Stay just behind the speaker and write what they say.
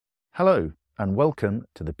Hello, and welcome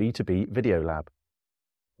to the B2B Video Lab,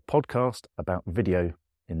 a podcast about video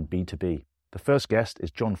in B2B. The first guest is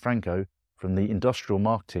Jon Franko from the industrial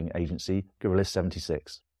marketing agency Gorilla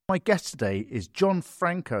 76. My guest today is Jon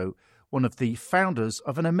Franko, one of the founders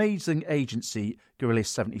of an amazing agency, Gorilla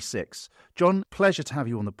 76. Jon, pleasure to have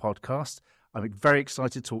you on the podcast. I'm very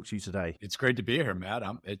excited to talk to you today. It's great to be here, Matt.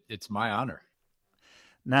 It's my honor.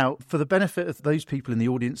 Now, for the benefit of those people in the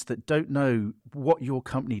audience that don't know what your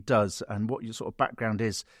company does and what your sort of background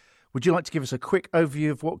is, would you like to give us a quick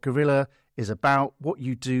overview of what Gorilla is about, what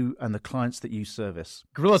you do, and the clients that you service?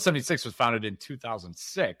 Gorilla 76 was founded in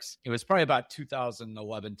 2006. It was probably about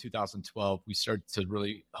 2011, 2012. We started to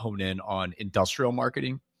really hone in on industrial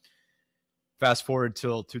marketing. Fast forward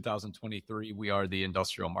till 2023, we are the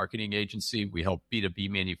industrial marketing agency. We help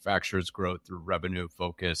B2B manufacturers grow through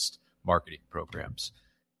revenue-focused marketing programs.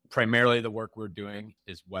 Primarily, the work we're doing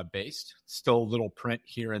is web-based, still a little print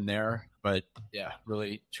here and there, but yeah,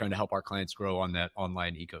 really trying to help our clients grow on that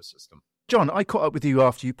online ecosystem. Jon, I caught up with you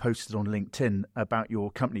after you posted on LinkedIn about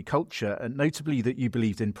your company culture, and notably that you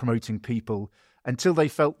believed in promoting people until they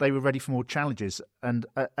felt they were ready for more challenges and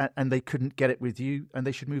they couldn't get it with you and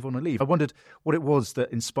they should move on and leave. I wondered what it was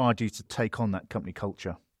that inspired you to take on that company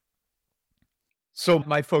culture. So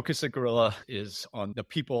my focus at Gorilla is on the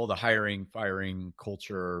people, the hiring, firing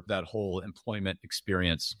culture, that whole employment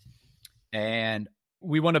experience. And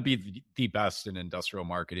we want to be the best in industrial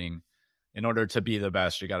marketing. In order to be the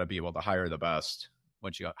best, you got to be able to hire the best.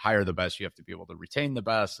 Once you hire the best, you have to be able to retain the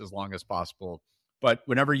best as long as possible. But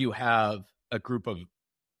whenever you have a group of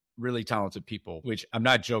really talented people, which I'm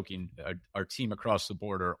not joking, our team across the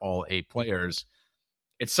board are all A players.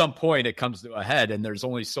 At some point, it comes to a head, and there's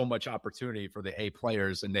only so much opportunity for the A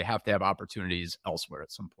players, and they have to have opportunities elsewhere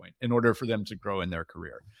at some point in order for them to grow in their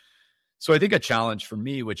career. So I think a challenge for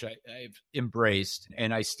me, which I've embraced,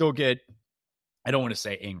 and I still get, I don't want to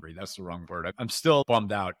say angry, that's the wrong word. I'm still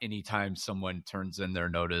bummed out anytime someone turns in their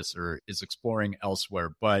notice or is exploring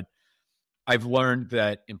elsewhere, but I've learned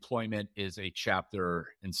that employment is a chapter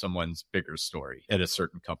in someone's bigger story at a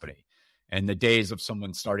certain company. And the days of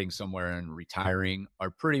someone starting somewhere and retiring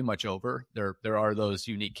are pretty much over. There are those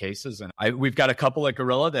unique cases. And we've got a couple at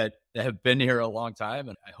Gorilla that have been here a long time,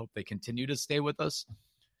 and I hope they continue to stay with us.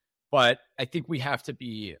 But I think we have to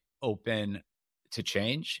be open to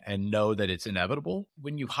change and know that it's inevitable.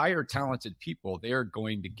 When you hire talented people, they are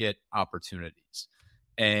going to get opportunities.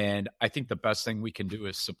 And I think the best thing we can do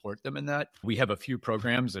is support them in that. We have a few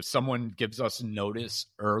programs. If someone gives us notice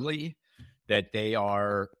early that they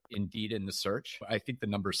are indeed in the search, I think the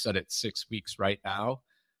number's set at 6 weeks right now,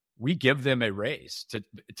 we give them a raise to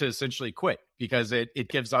essentially quit because it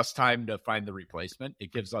gives us time to find the replacement.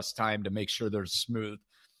 It gives us time to make sure there's smooth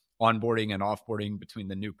onboarding and offboarding between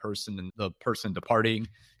the new person and the person departing.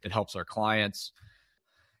 It helps our clients.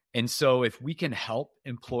 And so if we can help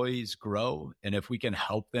employees grow and if we can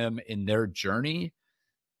help them in their journey,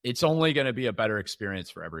 it's only going to be a better experience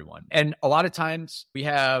for everyone. And a lot of times we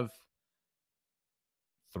have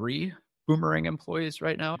 3 boomerang employees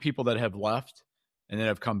right now, people that have left and then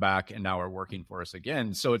have come back and now are working for us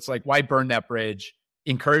again. So it's like, why burn that bridge?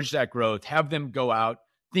 Encourage that growth, have them go out,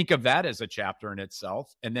 think of that as a chapter in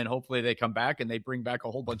itself. And then hopefully they come back and they bring back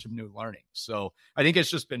a whole bunch of new learning. So I think it's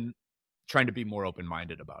just been trying to be more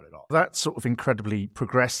open-minded about it all. That sort of incredibly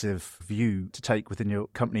progressive view to take within your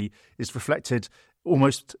company is reflected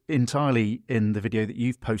almost entirely in the video that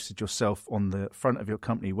you've posted yourself on the front of your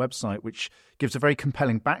company website, which gives a very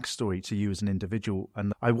compelling backstory to you as an individual.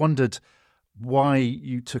 And I wondered why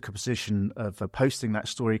you took a position of posting that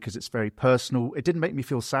story, because it's very personal. It didn't make me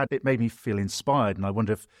feel sad. It made me feel inspired. And I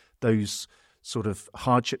wonder if those sort of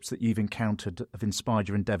hardships that you've encountered have inspired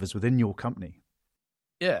your endeavors within your company.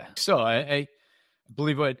 Yeah. So I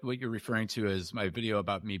believe what you're referring to is my video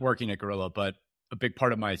about me working at Gorilla, but a big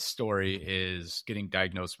part of my story is getting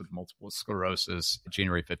diagnosed with multiple sclerosis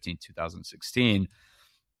January 15, 2016. It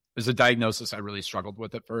was a diagnosis I really struggled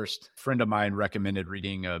with at first. A friend of mine recommended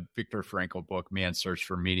reading a Viktor Frankl book, Man's Search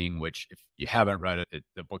for Meaning, which if you haven't read it,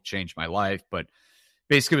 the book changed my life. But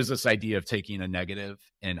basically it was this idea of taking a negative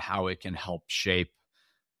and how it can help shape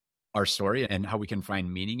our story and how we can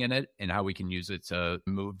find meaning in it and how we can use it to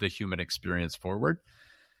move the human experience forward.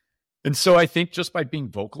 And so I think just by being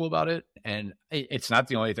vocal about it, and it's not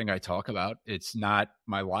the only thing I talk about. It's not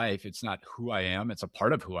my life. It's not who I am. It's a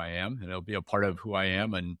part of who I am. And it'll be a part of who I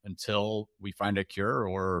am until we find a cure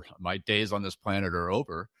or my days on this planet are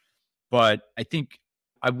over. But I think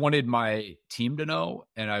I wanted my team to know,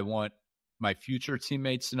 and I want my future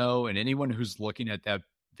teammates to know, and anyone who's looking at that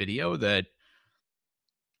video, that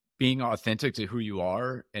being authentic to who you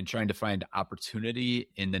are and trying to find opportunity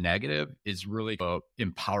in the negative is really an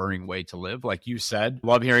empowering way to live. Like you said,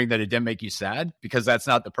 love hearing that it didn't make you sad, because that's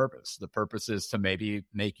not the purpose. The purpose is to maybe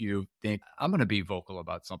make you think, I'm going to be vocal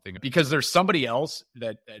about something because there's somebody else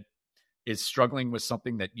that is struggling with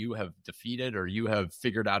something that you have defeated or you have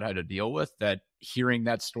figured out how to deal with, that hearing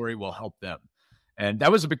that story will help them. And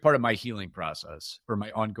that was a big part of my healing process, or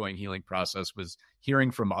my ongoing healing process, was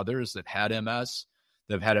hearing from others that had MS,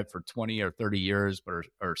 that have had it for 20 or 30 years, but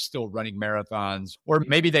are still running marathons, or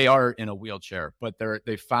maybe they are in a wheelchair, but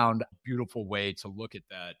they found a beautiful way to look at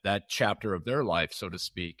that chapter of their life, so to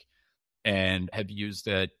speak, and have used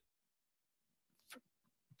it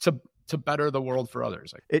to better the world for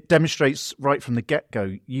others. It demonstrates right from the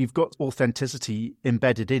get-go, you've got authenticity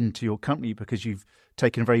embedded into your company because you've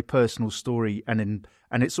taken a very personal story and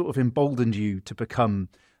it sort of emboldened you to become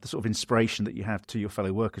the sort of inspiration that you have to your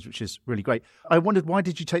fellow workers, which is really great. I wondered, why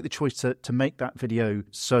did you take the choice to make that video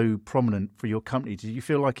so prominent for your company? Did you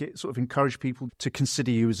feel like it sort of encouraged people to consider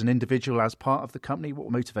you as an individual, as part of the company?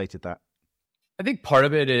 What motivated that? I think part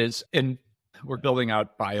of it is, and we're building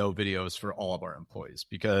out bio videos for all of our employees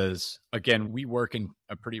because, again, we work in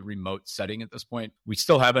a pretty remote setting at this point. We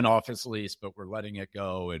still have an office lease, but we're letting it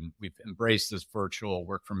go. And we've embraced this virtual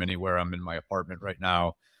work from anywhere. I'm in my apartment right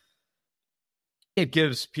now. It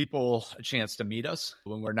gives people a chance to meet us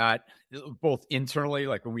when we're not, both internally,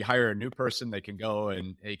 like when we hire a new person, they can go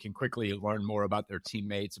and they can quickly learn more about their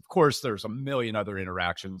teammates. Of course, there's a million other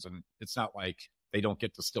interactions, and it's not like they don't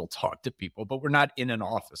get to still talk to people, but we're not in an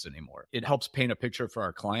office anymore. It helps paint a picture for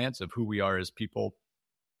our clients of who we are as people,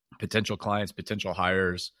 potential clients, potential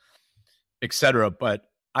hires, etc. But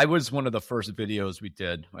I was one of the first videos we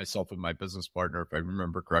did, myself and my business partner, if I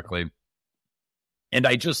remember correctly. And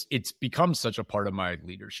it's become such a part of my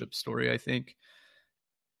leadership story, I think,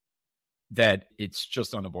 that it's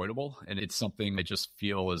just unavoidable. And it's something I just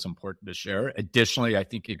feel is important to share. Additionally, I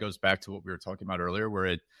think it goes back to what we were talking about earlier, where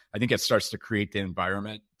I think it starts to create the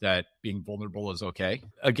environment that being vulnerable is okay.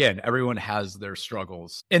 Again, everyone has their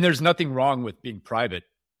struggles, and there's nothing wrong with being private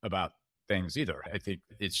about things either. I think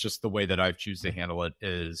it's just the way that I choose to handle it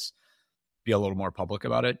is be a little more public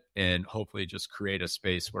about it, and hopefully just create a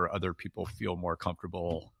space where other people feel more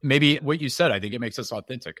comfortable. Maybe what you said, I think it makes us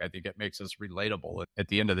authentic. I think it makes us relatable. At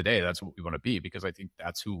the end of the day, that's what we want to be, because I think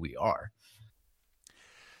that's who we are.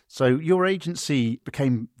 So your agency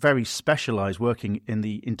became very specialized, working in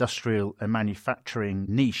the industrial and manufacturing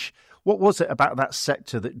niche. What was it about that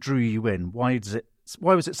sector that drew you in? Why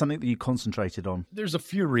was it something that you concentrated on? There's a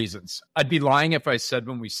few reasons. I'd be lying if I said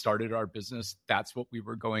when we started our business, that's what we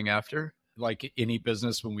were going after. Like any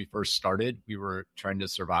business, when we first started, we were trying to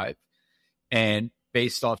survive. And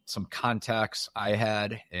based off some contacts I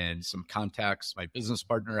had and some contacts my business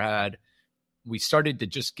partner had, we started to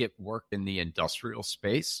just get work in the industrial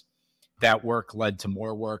space. That work led to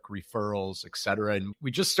more work, referrals, et cetera. And we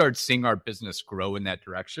just started seeing our business grow in that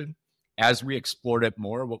direction. As we explored it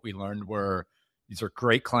more, what we learned were these are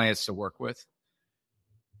great clients to work with.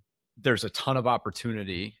 There's a ton of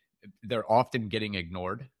opportunity. They're often getting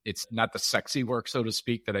ignored. It's not the sexy work, so to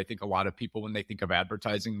speak, that I think a lot of people, when they think of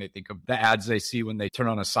advertising, they think of the ads they see when they turn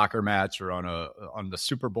on a soccer match or on the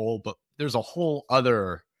Super Bowl. But there's a whole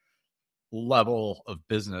other level of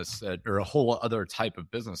business or a whole other type of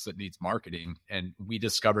business that needs marketing. And we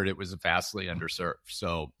discovered it was vastly underserved.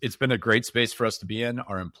 So it's been a great space for us to be in.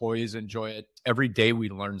 Our employees enjoy it. Every day we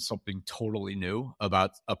learn something totally new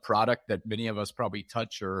about a product that many of us probably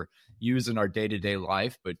touch or use in our day-to-day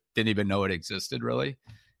life, but didn't even know it existed really.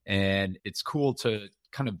 And it's cool to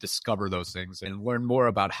kind of discover those things and learn more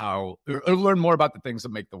about learn more about the things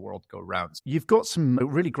that make the world go round. You've got some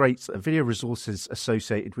really great video resources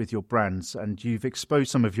associated with your brands, and you've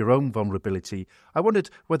exposed some of your own vulnerability. I wondered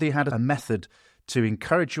whether you had a method to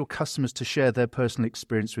encourage your customers to share their personal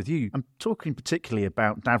experience with you. I'm talking particularly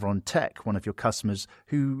about Davron Tech, one of your customers,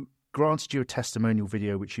 who granted you a testimonial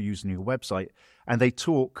video which you use on your website, and they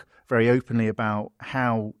talk very openly about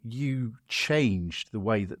how you changed the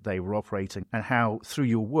way that they were operating and how through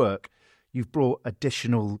your work you've brought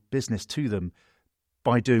additional business to them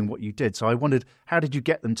by doing what you did. So I wondered, how did you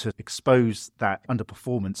get them to expose that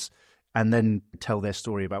underperformance and then tell their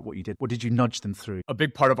story about what you did? What did you nudge them through? A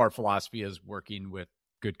big part of our philosophy is working with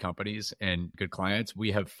good companies and good clients.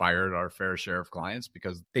 We have fired our fair share of clients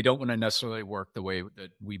because they don't want to necessarily work the way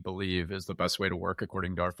that we believe is the best way to work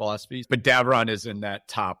according to our philosophies. But Davron is in that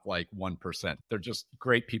top 1%. They're just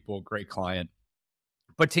great people, great client.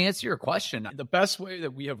 But to answer your question, the best way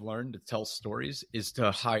that we have learned to tell stories is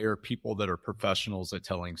to hire people that are professionals at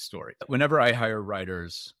telling stories. Whenever I hire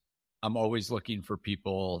writers, I'm always looking for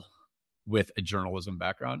people with a journalism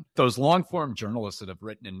background. Those long form journalists that have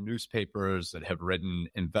written in newspapers, that have written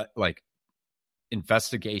like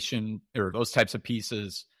investigation or those types of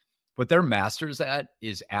pieces, what they're masters at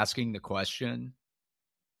is asking the question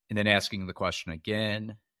and then asking the question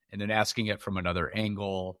again and then asking it from another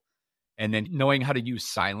angle. And then knowing how to use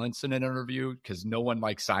silence in an interview, because no one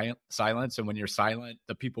likes silence. And when you're silent,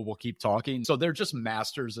 the people will keep talking. So they're just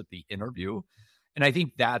masters at the interview. And I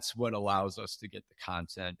think that's what allows us to get the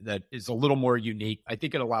content that is a little more unique. I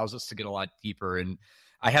think it allows us to get a lot deeper. And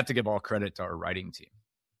I have to give all credit to our writing team.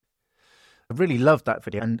 I really loved that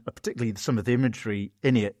video, and particularly some of the imagery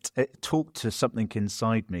in it. It talked to something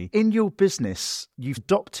inside me. In your business, you've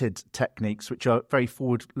adopted techniques which are very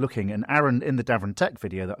forward-looking. And Aaron, in the Davern Tech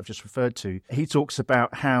video that I've just referred to, he talks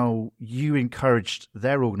about how you encouraged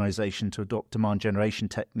their organization to adopt demand generation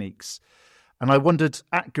techniques. And I wondered,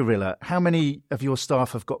 at Gorilla, how many of your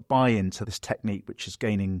staff have got buy-in to this technique, which is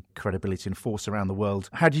gaining credibility and force around the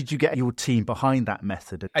world? How did you get your team behind that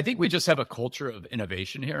method? I think we just have a culture of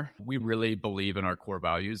innovation here. We really believe in our core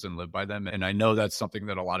values and live by them. And I know that's something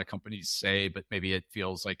that a lot of companies say, but maybe it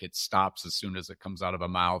feels like it stops as soon as it comes out of a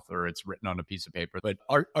mouth or it's written on a piece of paper. But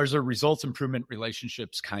ours are results, improvement,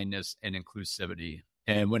 relationships, kindness, and inclusivity.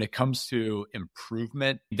 And when it comes to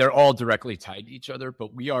improvement, they're all directly tied to each other,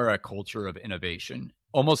 but we are a culture of innovation.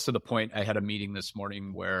 Almost to the point, I had a meeting this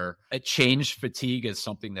morning where a change fatigue is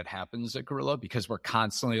something that happens at Gorilla because we're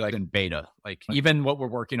constantly like in beta. Like even what we're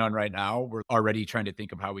working on right now, we're already trying to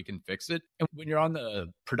think of how we can fix it. And when you're on the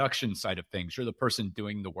production side of things, you're the person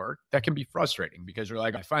doing the work. That can be frustrating because you're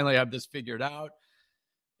like, I finally have this figured out.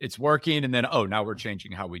 It's working. And then, oh, now we're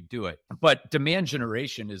changing how we do it. But demand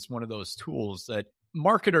generation is one of those tools that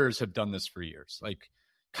marketers have done this for years. Like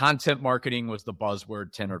content marketing was the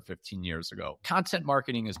buzzword 10 or 15 years ago. Content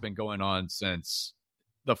marketing has been going on since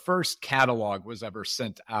the first catalog was ever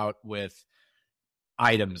sent out with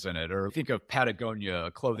items in it. Or think of Patagonia,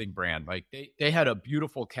 a clothing brand. Like they had a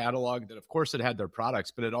beautiful catalog that, of course, it had their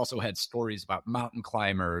products, but it also had stories about mountain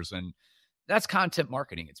climbers. And that's content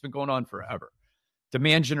marketing. It's been going on forever.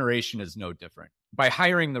 Demand generation is no different. By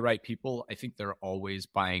hiring the right people, I think they're always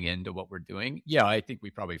buying into what we're doing. Yeah, I think we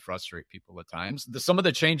probably frustrate people at times. Some of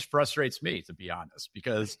the change frustrates me, to be honest,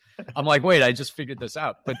 because I'm like, wait, I just figured this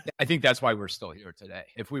out. But I think that's why we're still here today.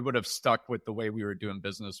 If we would have stuck with the way we were doing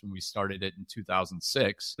business when we started it in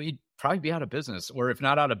 2006, we'd probably be out of business. Or if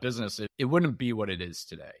not out of business, it wouldn't be what it is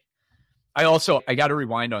today. I got to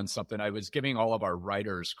rewind on something. I was giving all of our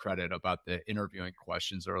writers credit about the interviewing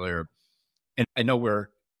questions earlier. And I know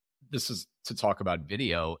this is to talk about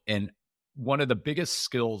video. And one of the biggest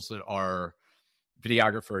skills that our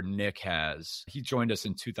videographer, Nick, has, he joined us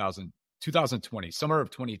in 2020, summer of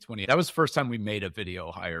 2020. That was the first time we made a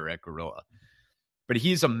video hire at Gorilla. But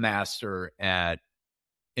he's a master at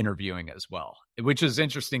interviewing as well, which is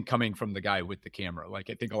interesting coming from the guy with the camera. Like,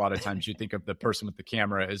 I think a lot of times you think of the person with the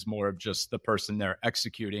camera as more of just the person there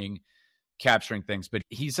executing, capturing things. But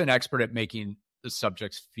he's an expert at making the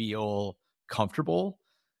subjects feel comfortable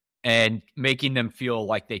and making them feel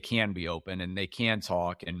like they can be open and they can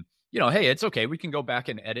talk. And, hey, it's okay. We can go back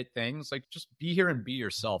and edit things. Like, just be here and be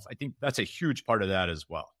yourself. I think that's a huge part of that as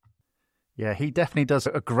well. Yeah, he definitely does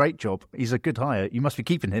a great job. He's a good hire. You must be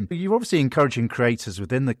keeping him. You're obviously encouraging creators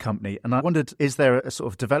within the company. And I wondered, is there a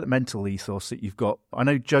sort of developmental ethos that you've got? I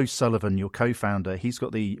know Joe Sullivan, your co-founder, he's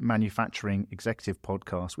got the Manufacturing Executive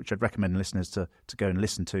podcast, which I'd recommend listeners to go and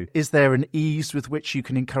listen to. Is there an ease with which you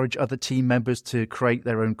can encourage other team members to create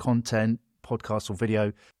their own content, podcast or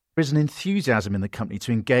video? There is an enthusiasm in the company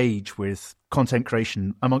to engage with content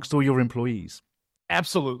creation amongst all your employees.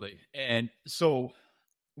 Absolutely. And so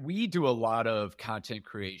we do a lot of content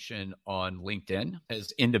creation on LinkedIn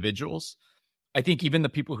as individuals. I think even the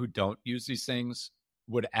people who don't use these things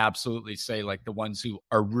would absolutely say, like, the ones who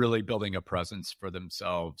are really building a presence for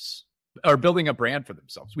themselves or building a brand for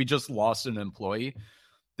themselves. We just lost an employee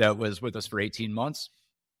that was with us for 18 months.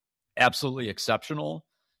 Absolutely exceptional.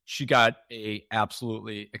 She got a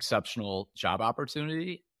absolutely exceptional job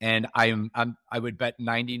opportunity. And I would bet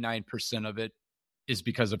 99% of it is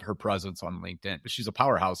because of her presence on LinkedIn. But she's a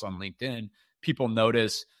powerhouse on LinkedIn. People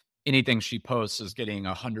notice anything she posts is getting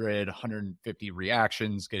 100, 150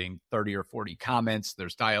 reactions, getting 30 or 40 comments.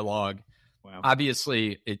 There's dialogue. Wow.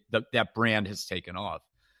 Obviously, that brand has taken off.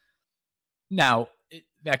 Now,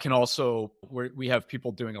 that can also, we have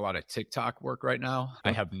people doing a lot of TikTok work right now.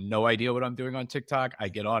 I have no idea what I'm doing on TikTok. I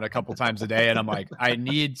get on a couple times a day and I'm like, I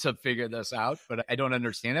need to figure this out, but I don't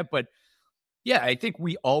understand it. But yeah, I think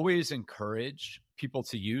we always encourage people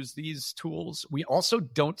to use these tools. We also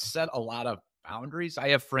don't set a lot of boundaries. I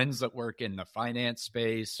have friends that work in the finance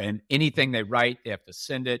space, and anything they write, they have to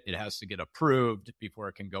send it. It has to get approved before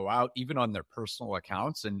it can go out, even on their personal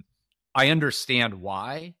accounts. And I understand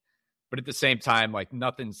why, but at the same time, like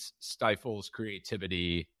nothing stifles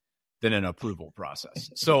creativity than an approval process.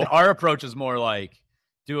 So our approach is more like,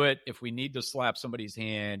 do it if we need to slap somebody's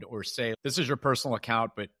hand or say, this is your personal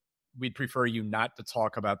account, but we'd prefer you not to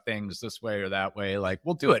talk about things this way or that way. Like,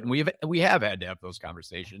 we'll do it. And we have had to have those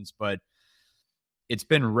conversations, but it's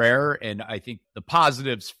been rare. And I think the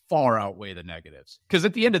positives far outweigh the negatives. Because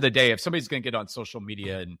at the end of the day, if somebody's going to get on social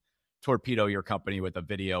media and torpedo your company with a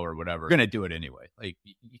video or whatever, you're going to do it anyway. Like,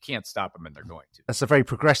 you can't stop them, and they're going to. That's a very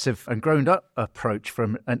progressive and grown up approach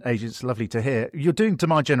from an agent. It's lovely to hear. You're doing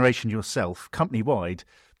demand generation yourself, company-wide,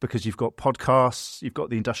 because you've got podcasts, you've got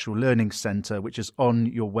the Industrial Learning Centre, which is on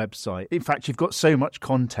your website. In fact, you've got so much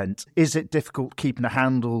content. Is it difficult keeping a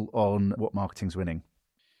handle on what marketing's winning?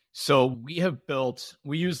 So we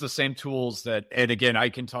use the same tools that, and again, I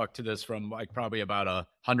can talk to this from like probably about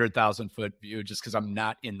 100,000 foot view, just because I'm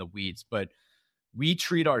not in the weeds, but we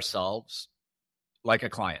treat ourselves like a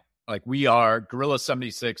client. Like, we are Gorilla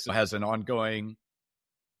 76 has an ongoing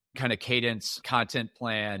kind of cadence, content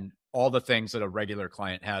plan, all the things that a regular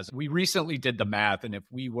client has. We recently did the math, and if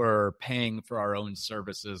we were paying for our own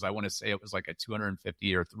services, I want to say it was like a $250,000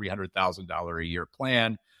 or $300,000 a year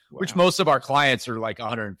plan. Wow. Which most of our clients are like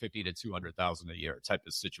 150 to 200,000 a year type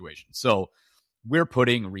of situation. So we're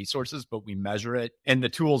putting resources, but we measure it. And the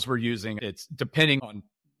tools we're using, it's depending on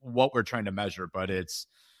what we're trying to measure, but it's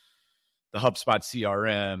the HubSpot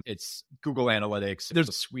CRM, it's Google Analytics. There's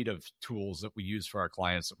a suite of tools that we use for our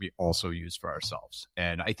clients that we also use for ourselves.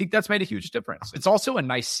 And I think that's made a huge difference. It's also a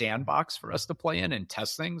nice sandbox for us to play in and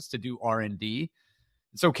test things, to do R&D.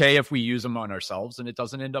 It's okay if we use them on ourselves and it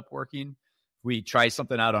doesn't end up working. We try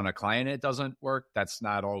something out on a client, it doesn't work. That's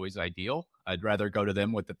not always ideal. I'd rather go to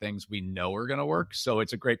them with the things we know are going to work. So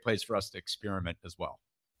it's a great place for us to experiment as well.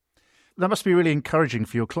 That must be really encouraging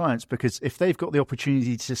for your clients, because if they've got the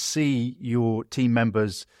opportunity to see your team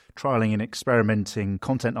members trialing and experimenting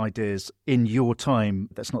content ideas in your time,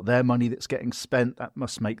 that's not their money that's getting spent. That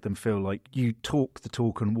must make them feel like you talk the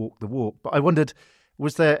talk and walk the walk. But I wondered,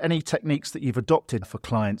 was there any techniques that you've adopted for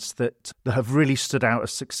clients that have really stood out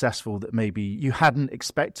as successful that maybe you hadn't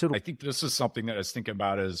expected? I think this is something that I was thinking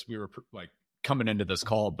about as we were like coming into this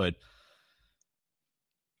call, but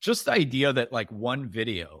just the idea that like one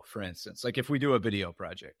video, for instance, like if we do a video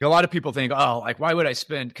project, a lot of people think, oh, like why would I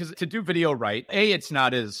spend? Because to do video right, it's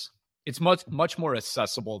much more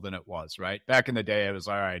accessible than it was, right? Back in the day, it was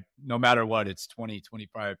all right, no matter what, it's 20,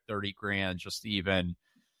 25, 30 grand just to even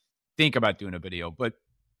think about doing a video. But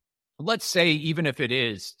let's say even if it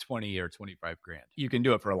is 20 or 25 grand, you can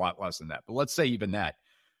do it for a lot less than that. But let's say even that,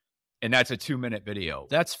 and that's a 2-minute video,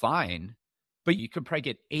 that's fine. But you could probably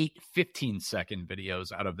get 8 15-second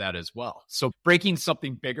videos out of that as well. So breaking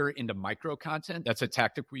something bigger into micro content, that's a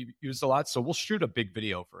tactic we use a lot. So we'll shoot a big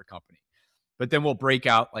video for a company, but then we'll break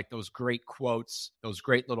out like those great quotes, those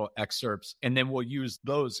great little excerpts, and then we'll use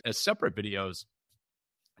those as separate videos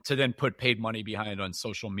to then put paid money behind on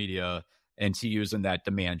social media and to use in that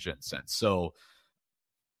demand gen sense. So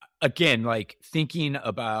again, like thinking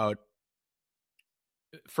about,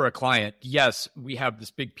 for a client, yes, we have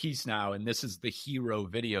this big piece now, and this is the hero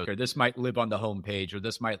video, or this might live on the homepage, or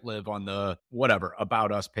this might live on the whatever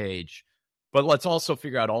about us page. But let's also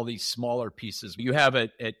figure out all these smaller pieces. You have a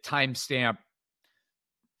timestamp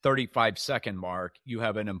 35-second mark. You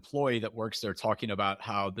have an employee that works there talking about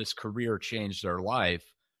how this career changed their life.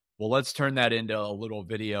 Well, let's turn that into a little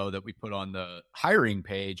video that we put on the hiring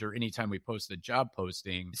page, or anytime we post a job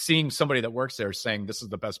posting, seeing somebody that works there saying, this is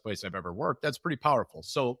the best place I've ever worked. That's pretty powerful.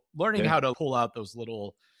 So learning how to pull out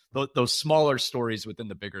those smaller stories within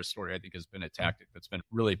the bigger story, I think has been a tactic that's been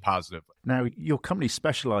really positive. Now, your company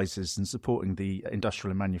specializes in supporting the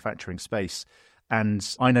industrial and manufacturing space. And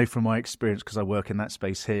I know from my experience, because I work in that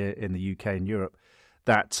space here in the UK and Europe,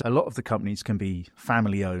 that a lot of the companies can be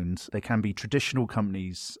family owned. They can be traditional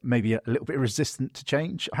companies, maybe a little bit resistant to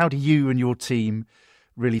change. How do you and your team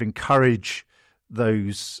really encourage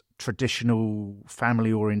those traditional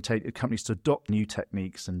family orientated companies to adopt new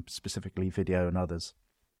techniques, and specifically video and others?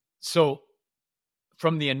 So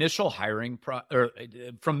from the initial hiring,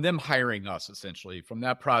 from them hiring us, essentially, from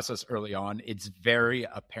that process early on, it's very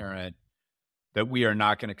apparent that we are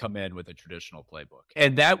not going to come in with a traditional playbook.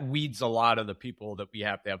 And that weeds a lot of the people that we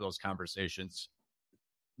have to have those conversations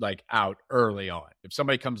like out early on. If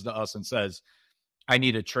somebody comes to us and says, I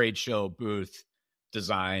need a trade show booth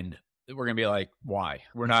designed we're going to be like, why?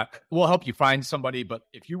 We'll help you find somebody, but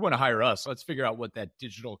if you want to hire us, let's figure out what that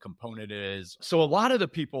digital component is. So a lot of the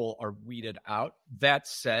people are weeded out. That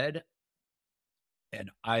said, and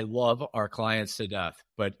I love our clients to death,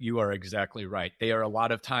 but you are exactly right. They are a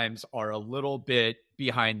lot of times are a little bit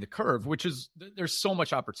behind the curve, which is, there's so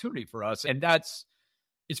much opportunity for us. And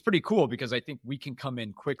it's pretty cool because I think we can come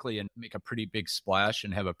in quickly and make a pretty big splash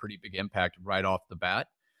and have a pretty big impact right off the bat.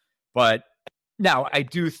 But now I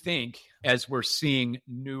do think as we're seeing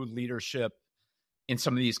new leadership in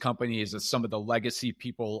some of these companies, as some of the legacy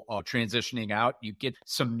people are transitioning out, you get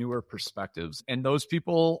some newer perspectives. And those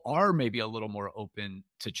people are maybe a little more open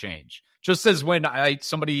to change. Just as when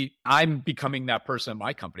I'm becoming that person in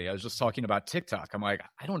my company. I was just talking about TikTok. I'm like,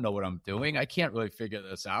 I don't know what I'm doing. I can't really figure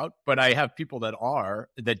this out. But I have people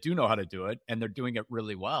that do know how to do it, and they're doing it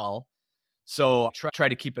really well. So try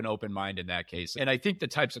to keep an open mind in that case. And I think the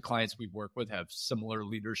types of clients we work with have similar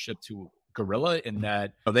leadership to Gorilla in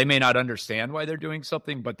that they may not understand why they're doing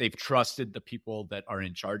something, but they've trusted the people that are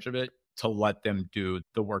in charge of it to let them do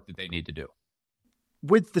the work that they need to do.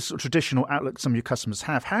 With the sort of traditional outlook some of your customers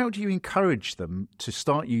have, how do you encourage them to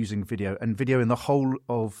start using video and video in the whole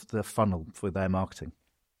of the funnel for their marketing?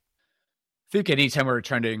 I think anytime we're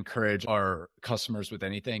trying to encourage our customers with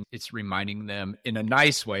anything, it's reminding them in a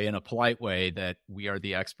nice way, in a polite way, that we are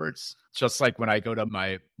the experts. Just like when I go to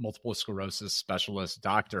my multiple sclerosis specialist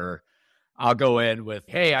doctor, I'll go in with,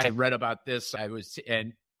 hey, I read about this.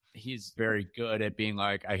 And he's very good at being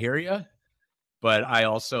like, I hear you, but I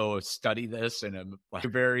also study this and I'm like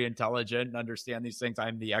very intelligent and understand these things.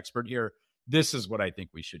 I'm the expert here. This is what I think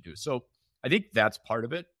we should do. So I think that's part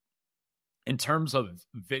of it. In terms of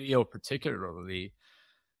video particularly,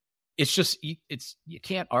 it's just, you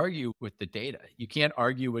can't argue with the data. You can't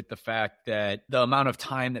argue with the fact that the amount of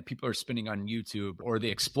time that people are spending on YouTube or the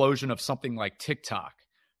explosion of something like TikTok,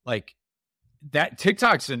 like that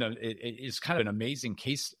TikTok's is kind of an amazing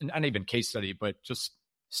case, not even case study, but just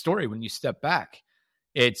story when you step back.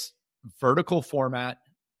 It's vertical format.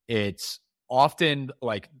 It's often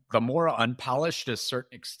like the more unpolished to a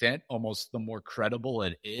certain extent, almost the more credible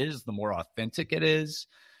it is, the more authentic it is.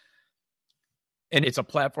 And it's a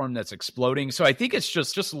platform that's exploding. So I think it's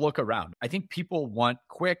just look around. I think people want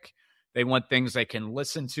quick. They want things they can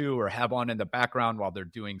listen to or have on in the background while they're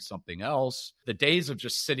doing something else. The days of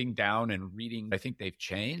just sitting down and reading, I think they've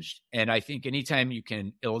changed. And I think anytime you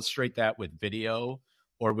can illustrate that with video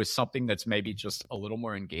or with something that's maybe just a little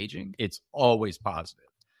more engaging, it's always positive.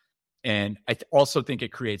 And I also think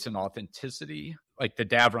it creates an authenticity, like the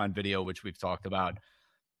Davron video, which we've talked about.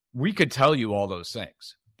 We could tell you all those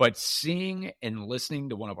things, but seeing and listening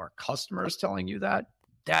to one of our customers telling you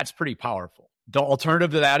that's pretty powerful. The alternative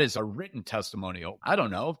to that is a written testimonial. I don't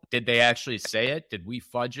know. Did they actually say it? Did we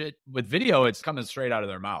fudge it? With video, it's coming straight out of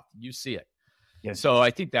their mouth. You see it. Yeah. So I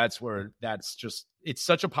think it's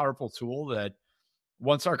such a powerful tool that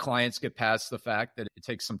once our clients get past the fact that it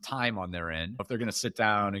takes some time on their end, if they're going to sit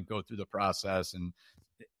down and go through the process, and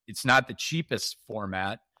it's not the cheapest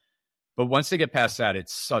format, but once they get past that,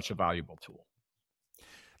 it's such a valuable tool.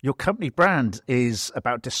 Your company brand is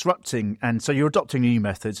about disrupting, and so you're adopting new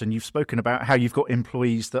methods, and you've spoken about how you've got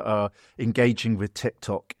employees that are engaging with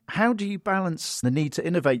TikTok. How do you balance the need to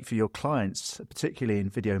innovate for your clients, particularly in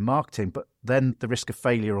video marketing, but then the risk of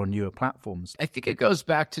failure on newer platforms? I think it goes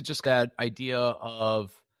back to just that idea of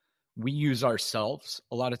we use ourselves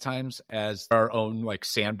a lot of times as our own like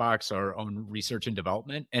sandbox, our own research and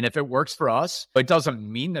development. And if it works for us, it doesn't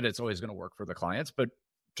mean that it's always going to work for the clients, but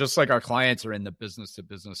just like our clients are in the business to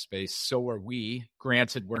business space, so are we.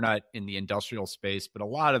 Granted, we're not in the industrial space, but a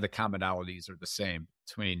lot of the commonalities are the same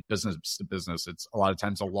between business to business. It's a lot of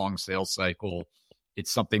times a long sales cycle.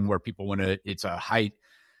 It's something where people want to, it's a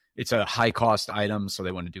high cost item, so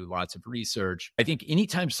they want to do lots of research. I think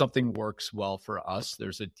anytime something works well for us,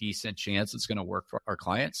 there's a decent chance it's going to work for our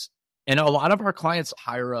clients. And a lot of our clients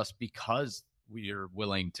hire us because we are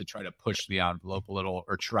willing to try to push the envelope a little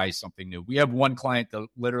or try something new. We have one client that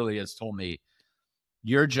literally has told me,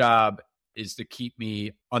 your job is to keep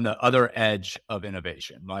me on the other edge of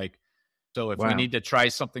innovation. Like, so if we need to try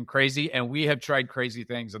something crazy, and we have tried crazy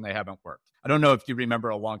things and they haven't worked. I don't know if you remember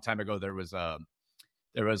a long time ago, there was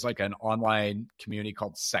like an online community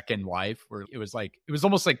called Second Life where it was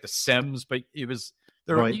almost like The Sims, but it was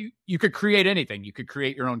you could create anything. You could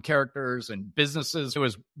create your own characters and businesses. It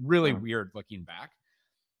was really weird looking back.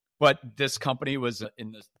 But this company was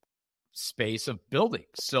in the space of building.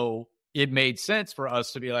 So it made sense for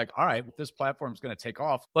us to be like, all right, this platform is going to take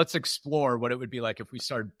off. Let's explore what it would be like if we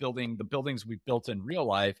started building the buildings we built in real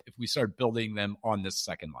life, if we start building them on this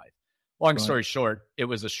Second Life. Long story short, it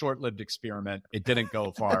was a short-lived experiment. It didn't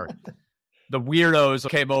go far. The weirdos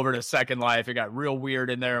came over to Second Life. It got real weird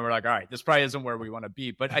in there. And we're like, all right, this probably isn't where we want to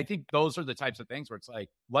be. But I think those are the types of things where it's like,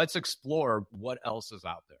 let's explore what else is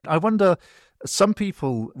out there. I wonder, some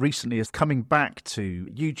people recently is coming back to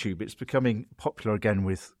YouTube. It's becoming popular again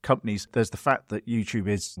with companies. There's the fact that YouTube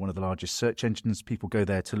is one of the largest search engines. People go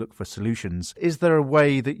there to look for solutions. Is there a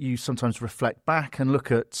way that you sometimes reflect back and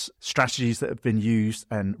look at strategies that have been used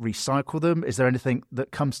and recycle them? Is there anything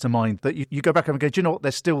that comes to mind that you go back and go, do you know what,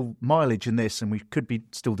 there's still mileage in this and we could be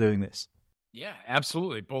still doing this? Yeah,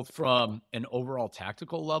 absolutely. Both from an overall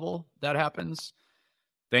tactical level that happens,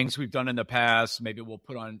 things we've done in the past, maybe we'll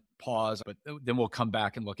put on pause, but then we'll come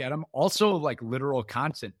back and look at them. Also, like literal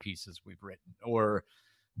content pieces we've written or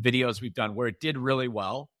videos we've done where it did really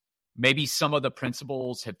well. Maybe some of the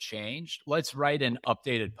principles have changed. Let's write an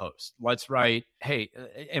updated post. Let's write, hey,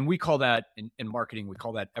 and we call that in marketing, we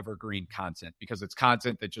call that evergreen content because it's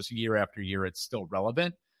content that just year after year, it's still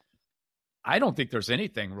relevant. I don't think there's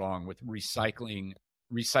anything wrong with recycling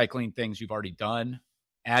things you've already done,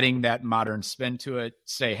 adding that modern spin to it,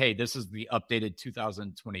 say, hey, this is the updated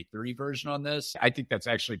 2023 version on this. I think that's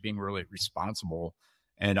actually being really responsible,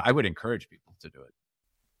 and I would encourage people to do it.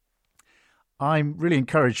 I'm really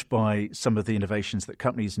encouraged by some of the innovations that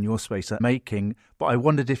companies in your space are making, but I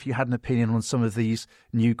wondered if you had an opinion on some of these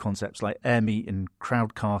new concepts like AirMeet and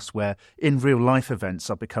Crowdcast, where in real life events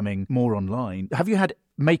are becoming more online. Have you had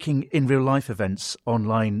making in real life events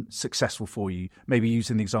online successful for you, maybe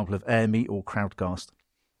using the example of AirMeet or Crowdcast?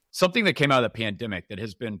 Something that came out of the pandemic that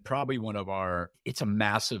has been probably it's a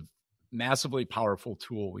massively powerful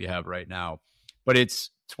tool we have right now, but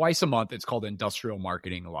it's twice a month. It's called Industrial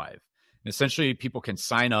Marketing Live. And essentially, people can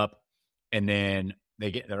sign up and then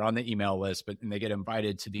they're on the email list, but they get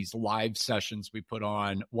invited to these live sessions we put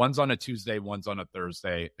on. One's on a Tuesday, one's on a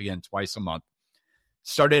Thursday, again, twice a month.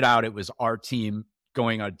 Started out, it was our team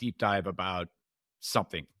going on a deep dive about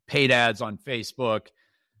something, paid ads on Facebook,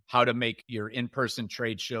 how to make your in-person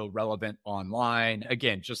trade show relevant online.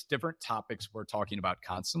 Again, just different topics we're talking about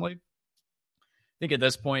constantly. I think at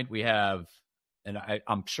this point we have, and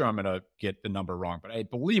I'm sure I'm going to get the number wrong, but I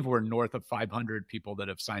believe we're north of 500 people that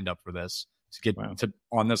have signed up for this to get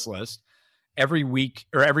on this list. Every week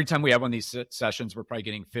or every time we have one of these sessions, we're probably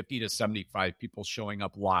getting 50 to 75 people showing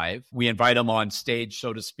up live. We invite them on stage,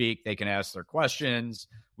 so to speak. They can ask their questions.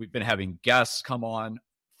 We've been having guests come on.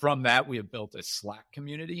 From that, we have built a Slack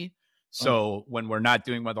community. So when we're not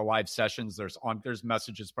doing one of the live sessions, there's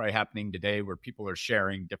messages probably happening today where people are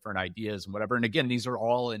sharing different ideas and whatever. And again, these are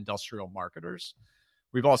all industrial marketers.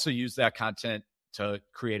 We've also used that content to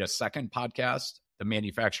create a second podcast, The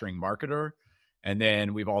Manufacturing Marketer. And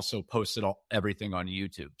then we've also posted everything on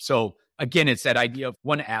YouTube. So again, it's that idea of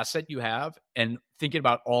one asset you have and thinking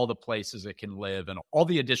about all the places it can live and all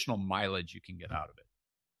the additional mileage you can get out of it.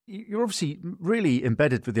 You're obviously really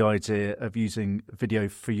embedded with the idea of using video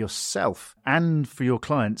for yourself and for your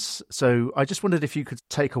clients. So I just wondered if you could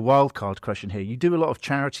take a wildcard question here. You do a lot of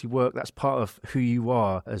charity work. That's part of who you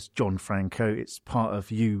are as Jon Franko. It's part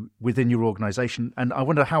of you within your organization. And I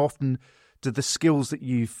wonder, how often do the skills that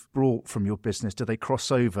you've brought from your business, do they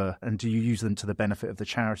cross over, and do you use them to the benefit of the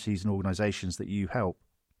charities and organizations that you help?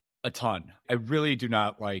 A ton. I really do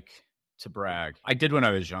not like to brag. I did when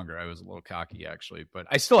I was younger. I was a little cocky, actually, but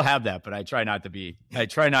I still have that, but I try not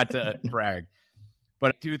to brag. But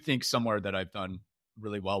I do think somewhere that I've done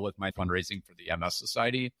really well with my fundraising for the MS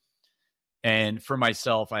Society. And for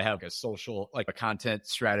myself, I have a content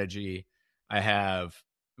strategy.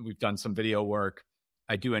 We've done some video work.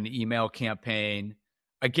 I do an email campaign.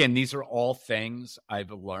 Again, these are all things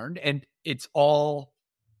I've learned, and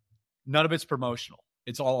none of it's promotional.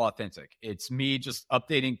 It's all authentic. It's me just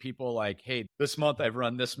updating people like, hey, this month I've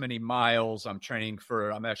run this many miles. I'm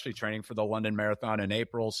actually training for the London Marathon in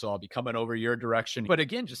April, so I'll be coming over your direction. But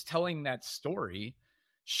again, just telling that story,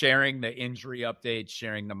 sharing the injury updates,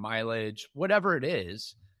 sharing the mileage, whatever it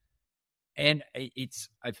is. And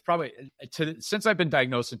since I've been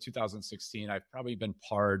diagnosed in 2016, I've probably been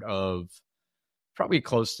part of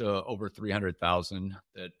close to over 300,000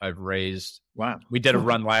 that I've raised. Wow. We did a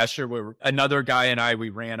run last year where another guy and we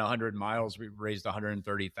ran 100 miles. We raised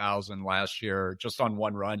 130,000 last year just on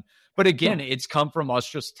one run. But again, it's come from us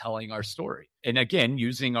just telling our story. And again,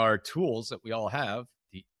 using our tools that we all have,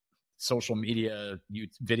 the social media,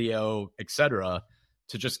 video, etc.,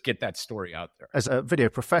 to just get that story out there. As a video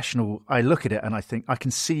professional, I look at it and I think I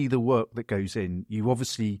can see the work that goes in. You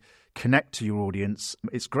obviously connect to your audience.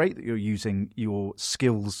 It's great that you're using your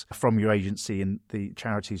skills from your agency and the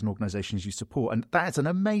charities and organizations you support. And that's an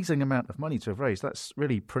amazing amount of money to have raised. That's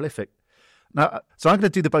really prolific. Now, so I'm going to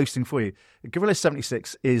do the boasting for you. Gorilla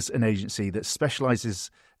 76 is an agency that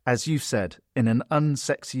specializes, as you've said, in an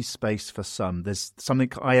unsexy space for some. There's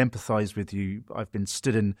something I empathize with you. I've been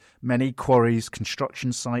stood in many quarries,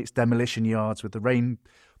 construction sites, demolition yards with the rain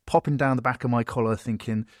popping down the back of my collar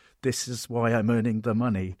thinking, this is why I'm earning the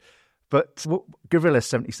money. But Gorilla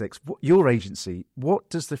 76, your agency, what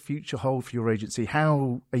does the future hold for your agency?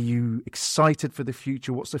 How are you excited for the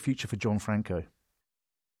future? What's the future for Jon Franko?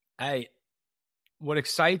 What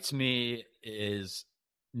excites me is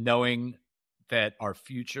knowing that our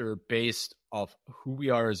future, based off who we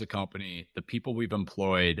are as a company, the people we've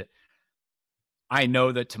employed, I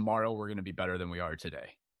know that tomorrow we're going to be better than we are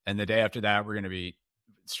today. And the day after that, we're going to be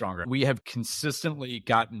stronger. We have consistently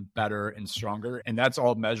gotten better and stronger, and that's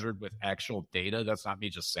all measured with actual data. That's not me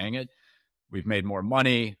just saying it. We've made more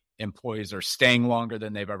money. Employees are staying longer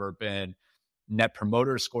than they've ever been. Net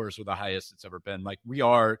promoter scores were the highest it's ever been.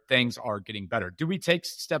 Things are getting better. Do we take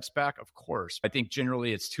steps back? Of course. I think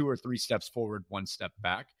generally it's 2 or 3 steps forward, 1 step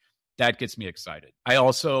back. That gets me excited.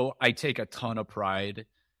 I take a ton of pride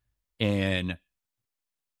in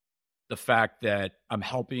the fact that I'm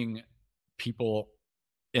helping people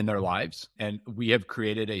in their lives, and we have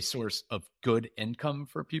created a source of good income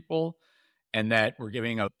for people, and that we're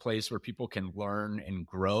giving a place where people can learn and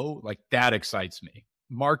grow. Like, that excites me.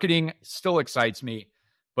 Marketing still excites me,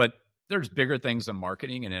 but there's bigger things than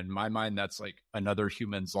marketing. And in my mind, that's like another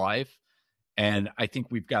human's life. And I think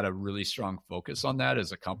we've got a really strong focus on that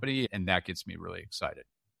as a company. And that gets me really excited.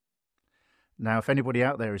 Now, if anybody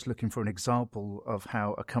out there is looking for an example of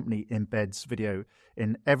how a company embeds video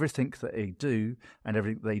in everything that they do and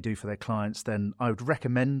everything they do for their clients, then I would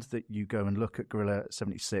recommend that you go and look at Gorilla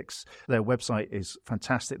 76. Their website is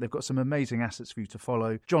fantastic. They've got some amazing assets for you to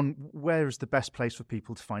follow. Jon, where is the best place for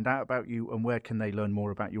people to find out about you, and where can they learn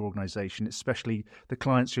more about your organization, especially the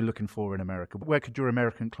clients you're looking for in America? Where could your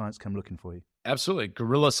American clients come looking for you? Absolutely.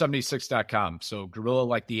 Gorilla76.com. So gorilla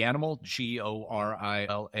like the animal,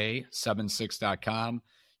 Gorilla 76.com.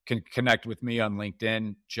 Can connect with me on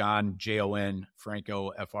LinkedIn, Jon, Jon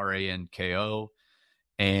Franko, Franko.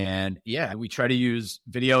 And yeah, we try to use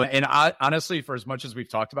video. And honestly, for as much as we've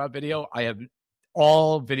talked about video, I have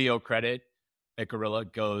all video credit at Gorilla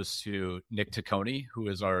goes to Nick Taccone, who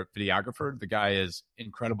is our videographer. The guy is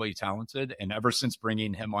incredibly talented. And ever since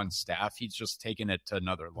bringing him on staff, he's just taken it to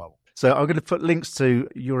another level. So I'm going to put links to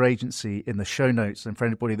your agency in the show notes. And for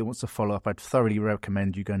anybody that wants to follow up, I'd thoroughly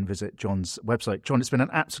recommend you go and visit Jon's website. Jon, it's been an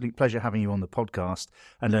absolute pleasure having you on the podcast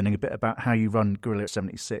and learning a bit about how you run Gorilla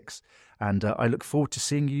 76. And I look forward to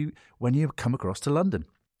seeing you when you come across to London.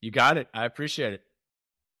 You got it. I appreciate it.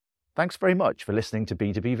 Thanks very much for listening to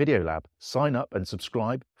B2B Video Lab. Sign up and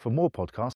subscribe for more podcasts